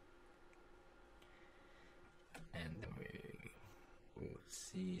 And then we will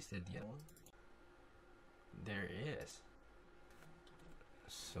see, is that the other one? There it is.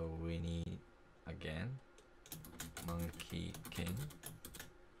 So we need again Monkey King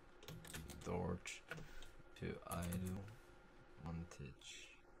dodge to idle montage.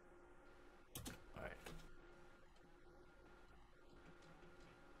 Alright.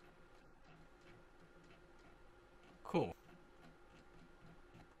 Cool.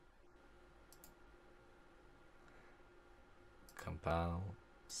 Compile,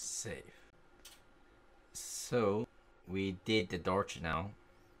 save. So we did the dodge now.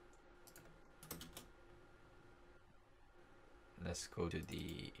 Let's go to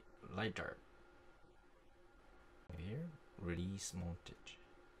the light dart. Here, release montage.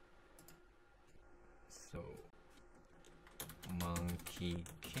 So Monkey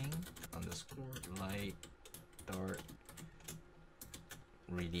King underscore light dart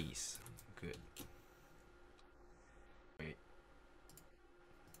release. Good. Wait.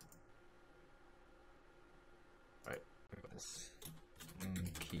 Alright, we got this.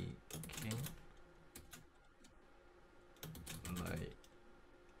 Monkey King light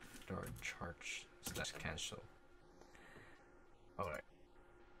dart charge / cancel. Alright.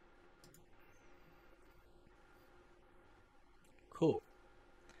 Cool.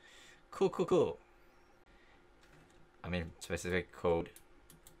 Cool. I mean, specific code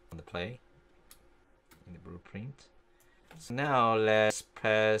on the play in the blueprint. So now let's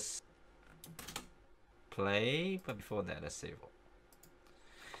press play, but before that, let's save all.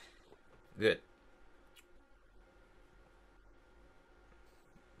 Good.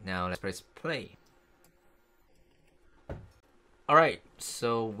 Now let's press play. Alright,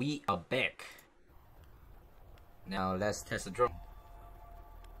 so we are back. Now let's test the drone.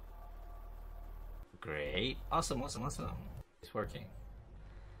 Great. Awesome. It's working.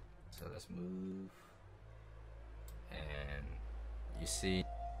 So let's move. And you see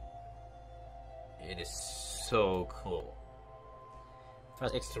It is so cool.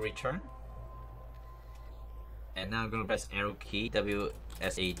 Press X to return. And now I'm gonna press arrow key,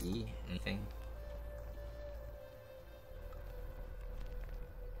 WSAD, anything.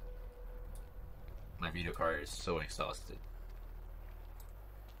 My video card is so exhausted.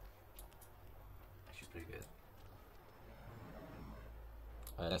 Actually pretty good.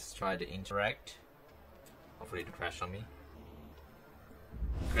 Let's try to interact. Hopefully it crash on me.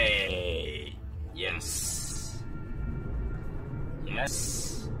 Great! Yes!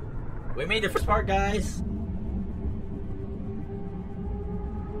 Yes! We made the first part, guys!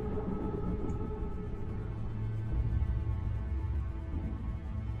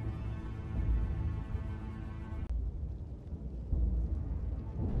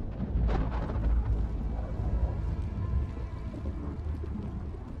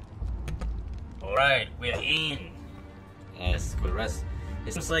 Alright, we're in! Yes, good rest.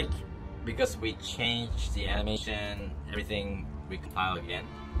 It seems like because we changed the animation, everything recompile again.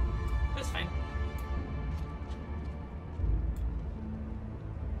 That's fine.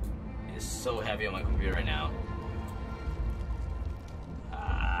 It is so heavy on my computer right now.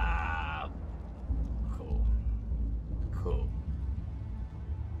 Cool. Cool.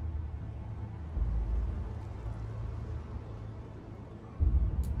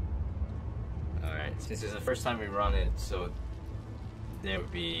 Alright, since it's the first time we run it, so there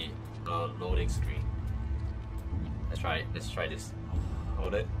would be a loading screen. Let's try this.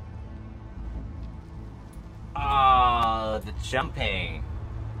 Hold it. Ah, the jumping.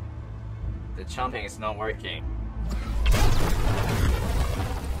 The jumping is not working.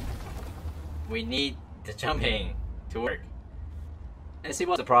 We need the jumping to work. Let's see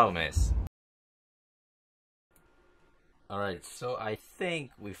what the problem is. Alright, so I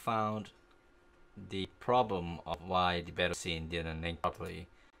think we found the problem of why the battle scene didn't link properly.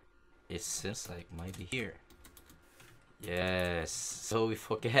 It seems like might be here. Yes, so we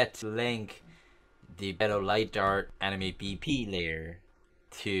forget to link the battle light dart anime BP layer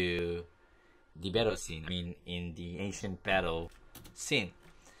to the battle scene. I mean, in the ancient battle scene.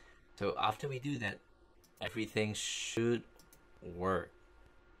 So after we do that, everything should work.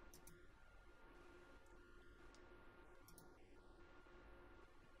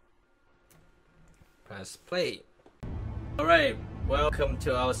 Press play. Alright, welcome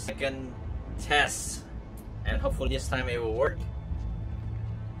to our second test. And hopefully this time it will work.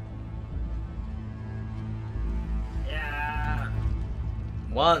 Yeah!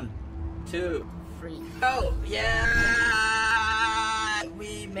 1, 2, 3, go! Yeah!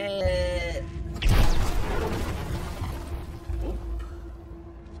 We made it! Oop.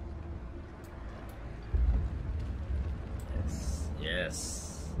 Yes,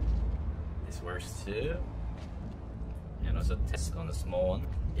 yes. This works too. And also test on the small one.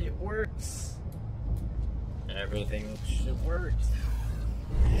 It works. Everything should work.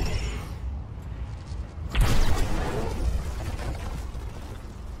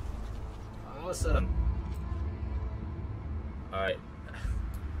 Awesome. Alright.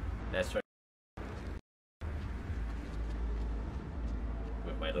 Let's try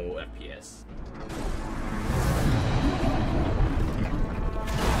with my low FPS.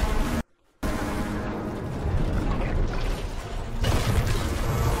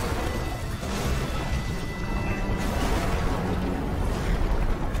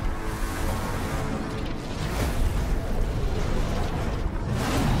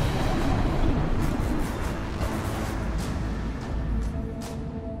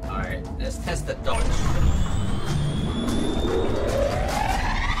 Let's test the dodge.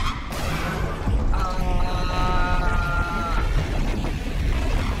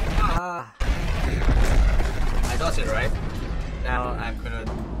 I dodged it right. Now I'm gonna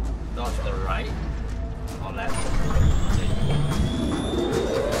dodge the right or left.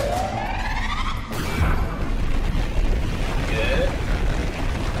 Good.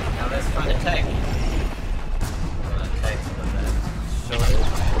 Now let's try the tag. Tag to the left. Shoulder.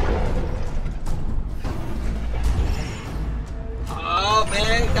 Oh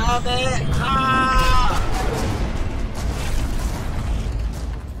man, got it! Ah!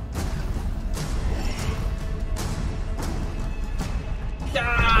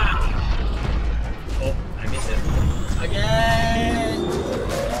 Yeah! Oh, I missed it. Again!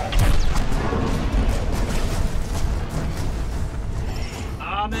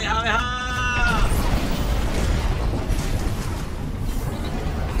 Ah, man,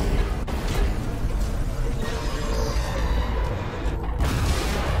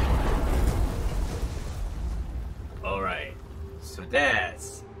 Alright, so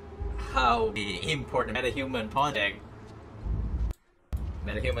that's how we import the Metahuman project,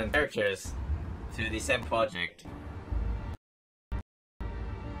 Metahuman characters to the same project.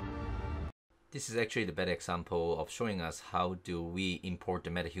 This is actually the better example of showing us how do we import the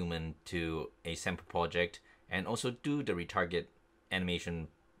Metahuman to a sample project and also do the retarget animation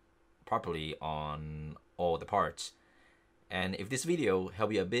properly on all the parts. And if this video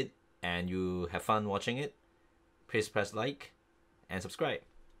helped you a bit and you have fun watching it, please press like and subscribe.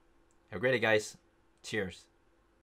 Have a great day, guys. Cheers.